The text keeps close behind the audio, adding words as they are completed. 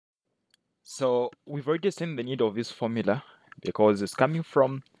So we've already seen the need of this formula because it's coming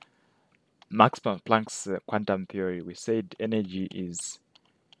from Max Planck's quantum theory. We said energy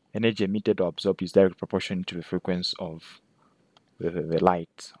emitted or absorbed is directly proportional to the frequency of the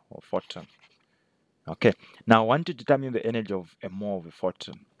light or photon. Okay, now I want to determine the energy of a mole of a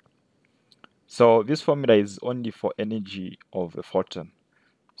photon. So this formula is only for energy of a photon.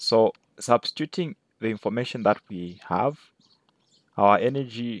 So substituting the information that we have, our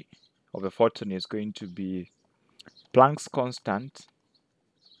energy of a photon is going to be Planck's constant.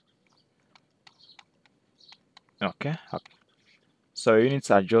 Okay. So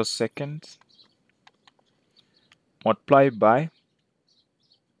units are Joules seconds multiplied by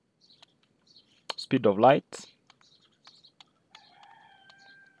speed of light.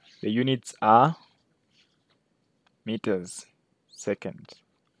 The units are meters second.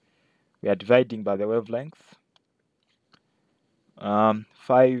 We are dividing by the wavelength.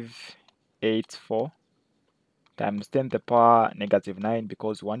 584 times 10 to the power -9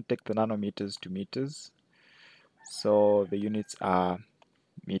 because we want to take the nanometers to meters. So the units are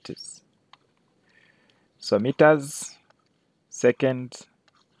meters. So meters second,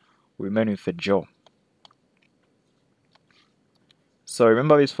 we remain with a joule. So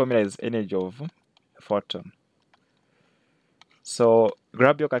remember this formula is energy of a photon. So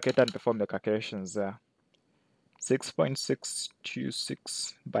grab your calculator and perform the calculations there.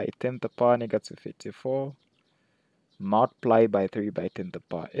 6.626 by 10 to the power -84 multiply by 3 by 10 to the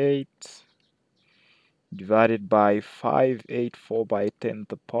power 8 divided by 584 by 10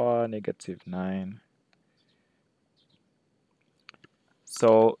 to the power -9.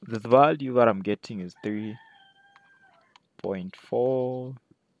 So the value that I'm getting is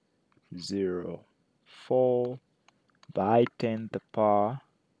 3.404 by 10 to the power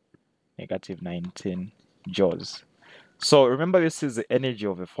 -19 joules. So remember, this is the energy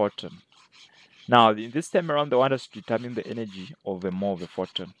of a photon. Now, this time around, they want us to determine the energy of a mole of a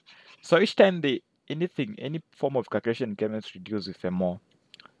photon. So each time any form of calculation in chemistry deals with a mole.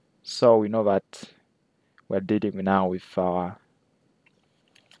 So we know that we're dealing now with our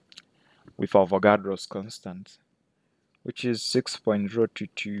Avogadro's constant, which is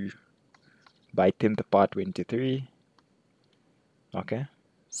 6.022 by 10 to the power 23. Okay,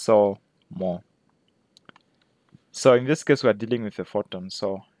 so mole. So in this case, we're dealing with a photon.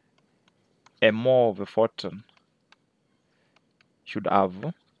 So a mole of a photon should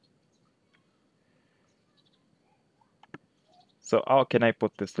have. So how can I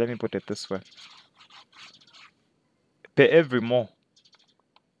put this? Let me put it this way. Per every mole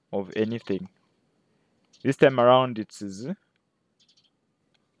of anything, this time around it is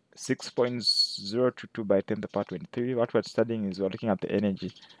 6.022 by 10 to the power 23. What we're studying is we're looking at the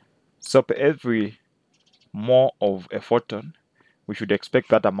energy. So per every mole of a photon, we should expect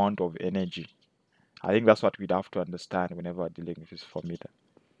that amount of energy. I think that's what we'd have to understand whenever we're dealing with this formula.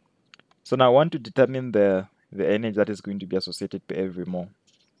 So now I want to determine the energy that is going to be associated per every mole.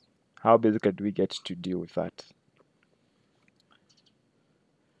 How basically do we get to deal with that?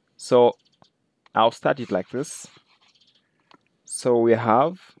 So I'll start it like this. So we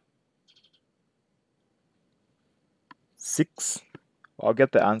have 6. I'll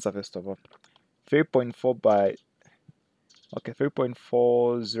get the answer first of all. 3.4 by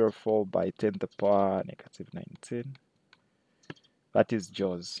 3.404 by 10 to the power -19. That is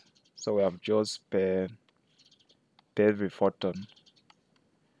joules. So we have joules per every photon.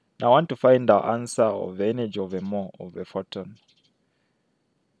 Now I want to find our answer of the energy of a mole of a photon.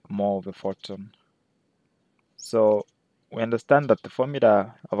 Mole of a photon. So we understand that the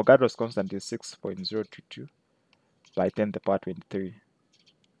formula Avogadro's constant is 6.022 by 10 to the power 23.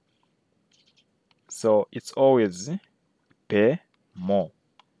 So it's always per mole.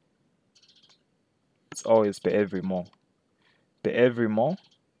 It's always per every mole. Per every mole,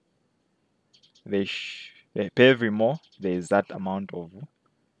 per every mole there is that amount of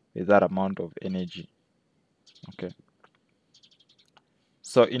energy. Okay.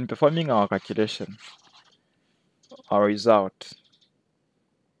 So in performing our calculation, our result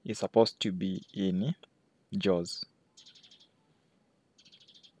is supposed to be in joules.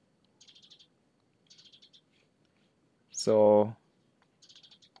 So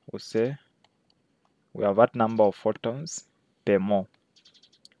we'll say we have that number of photons per mole.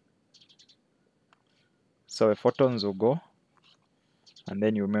 So the photons will go, and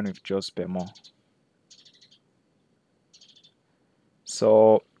then you remain with joules per mole.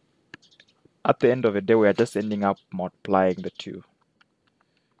 So at the end of the day, we are just ending up multiplying the two.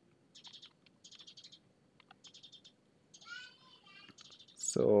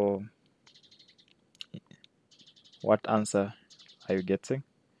 So what answer are you getting?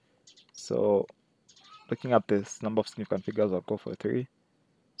 So looking at this number of significant figures, I'll go for 3.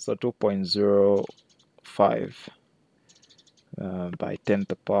 So 2.05 by 10 to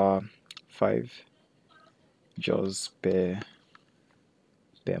the power 5 joules per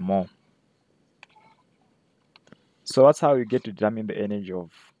mole. So that's how you get to determine the energy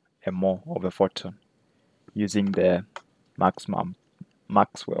of a mole of a photon using the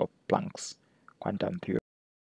Maxwell-Planck's quantum theory.